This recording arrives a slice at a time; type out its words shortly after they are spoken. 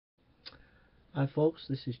Hi folks,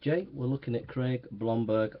 this is Jay. We're looking at Craig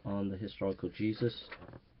Blomberg on the historical Jesus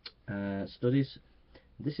studies.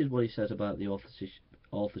 This is what he says about the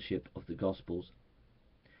authorship of the Gospels.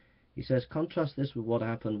 He says, contrast this with what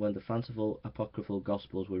happened when the fanciful apocryphal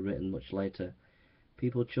Gospels were written much later.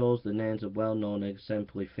 People chose the names of well-known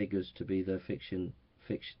exemplary figures to be their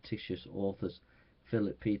fictitious authors.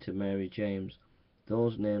 Philip, Peter, Mary, James.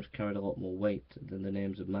 Those names carried a lot more weight than the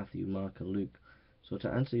names of Matthew, Mark and Luke. So to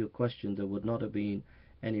answer your question, there would not have been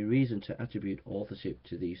any reason to attribute authorship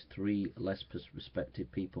to these three less respected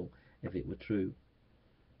people if it were true.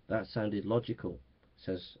 That sounded logical,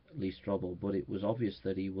 says Lee Strobel, but it was obvious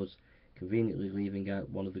that he was conveniently leaving out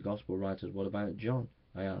one of the Gospel writers. What about John?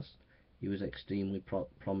 I asked. He was extremely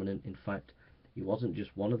prominent. In fact, he wasn't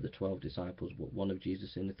just one of the 12 disciples, but one of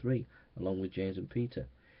Jesus' inner three, along with James and Peter.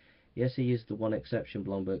 Yes, he is the one exception,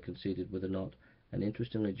 Blomberg conceded with a nod. And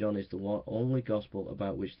interestingly, John is the only Gospel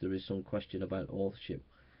about which there is some question about authorship.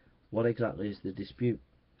 What exactly is the dispute?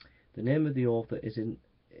 The name of the author isn't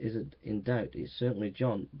in doubt. It's certainly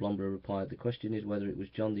John, Blomberg replied. The question is whether it was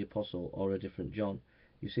John the Apostle or a different John.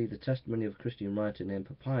 You see, the testimony of a Christian writer named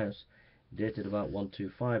Papias, dated about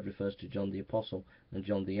 125, refers to John the Apostle and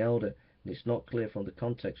John the Elder, and it's not clear from the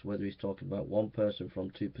context whether he's talking about one person from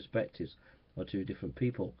two perspectives or two different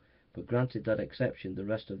people. But granted that exception, the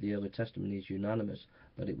rest of the early testimony is unanimous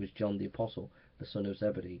that it was John the Apostle, the son of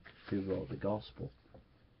Zebedee, who wrote the Gospel.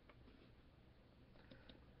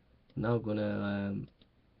 Now I'm going to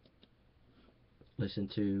listen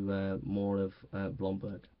to more of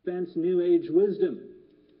Blomberg. New Age wisdom.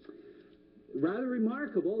 Rather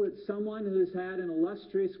remarkable that someone who has had an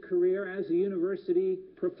illustrious career as a university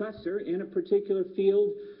professor in a particular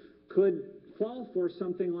field could fall for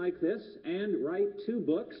something like this and write two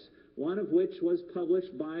books, one of which was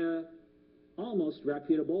published by a almost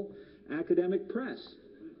reputable academic press.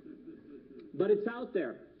 But it's out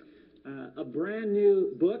there. A brand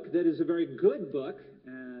new book that is a very good book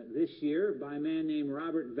this year by a man named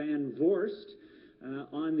Robert Van Voorst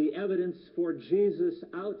on the evidence for Jesus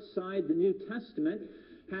outside the New Testament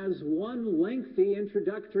has one lengthy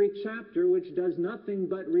introductory chapter which does nothing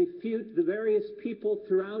but refute the various people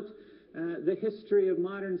throughout the history of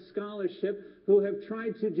modern scholarship who have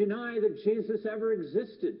tried to deny that Jesus ever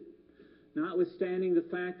existed, notwithstanding the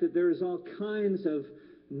fact that there is all kinds of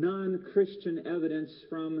non-Christian evidence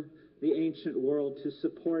from the ancient world to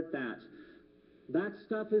support that. That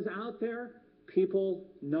stuff is out there, people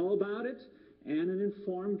know about it, and an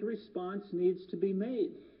informed response needs to be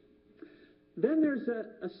made. Then there's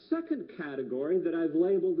a second category that I've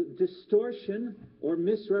labeled distortion or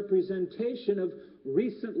misrepresentation of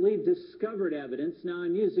recently discovered evidence. Now,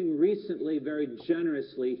 I'm using recently very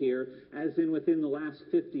generously here, as in within the last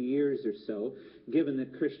 50 years or so, given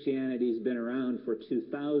that Christianity's been around for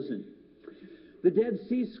 2,000. The Dead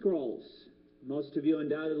Sea Scrolls. Most of you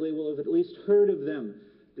undoubtedly will have at least heard of them.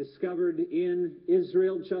 Discovered in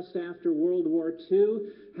Israel just after World War II,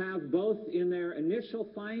 have both in their initial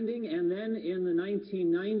finding and then in the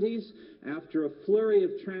 1990s, after a flurry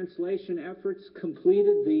of translation efforts,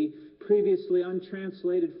 completed the previously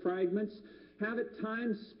untranslated fragments, have at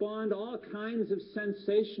times spawned all kinds of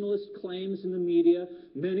sensationalist claims in the media,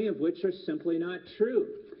 many of which are simply not true.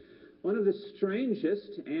 One of the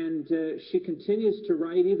strangest, and she continues to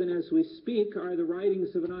write even as we speak, are the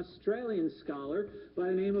writings of an Australian scholar by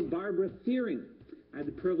the name of Barbara Thiering. I had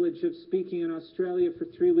the privilege of speaking in Australia for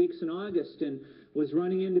 3 weeks in August and was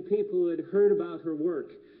running into people who had heard about her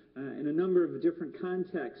work in a number of different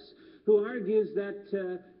contexts, who argues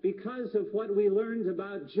that because of what we learned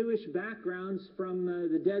about Jewish backgrounds from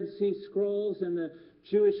the Dead Sea Scrolls and the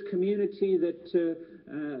Jewish community that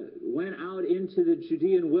went out into the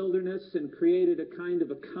Judean wilderness and created a kind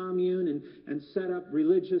of a commune and set up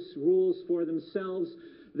religious rules for themselves,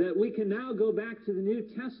 that we can now go back to the New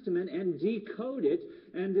Testament and decode it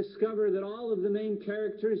and discover that all of the main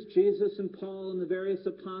characters, Jesus and Paul and the various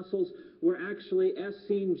apostles, were actually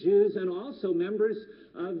Essene Jews and also members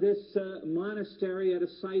of this monastery at a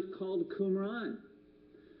site called Qumran.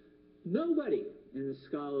 Nobody in the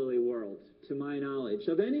scholarly world, to my knowledge,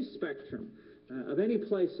 of any spectrum, of any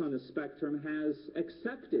place on the spectrum, has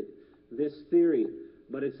accepted this theory.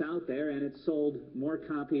 But it's out there, and it's sold more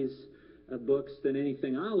copies of books than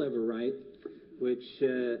anything I'll ever write, which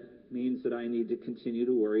means that I need to continue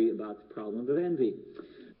to worry about the problem of envy.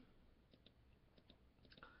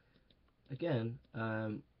 Again,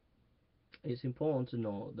 it's important to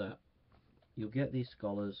note that you'll get these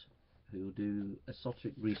scholars who do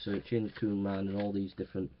esoteric research in Qumran and all these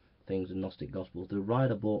different things in Gnostic Gospels. They'll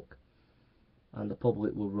write a book and the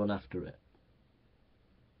public will run after it.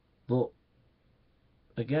 But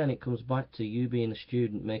again, it comes back to you being a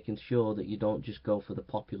student, making sure that you don't just go for the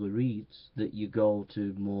popular reads, that you go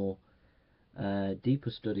to more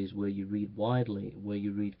deeper studies where you read widely, where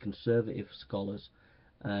you read conservative scholars,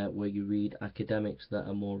 where you read academics that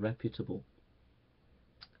are more reputable.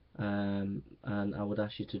 And I would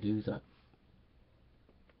ask you to do that.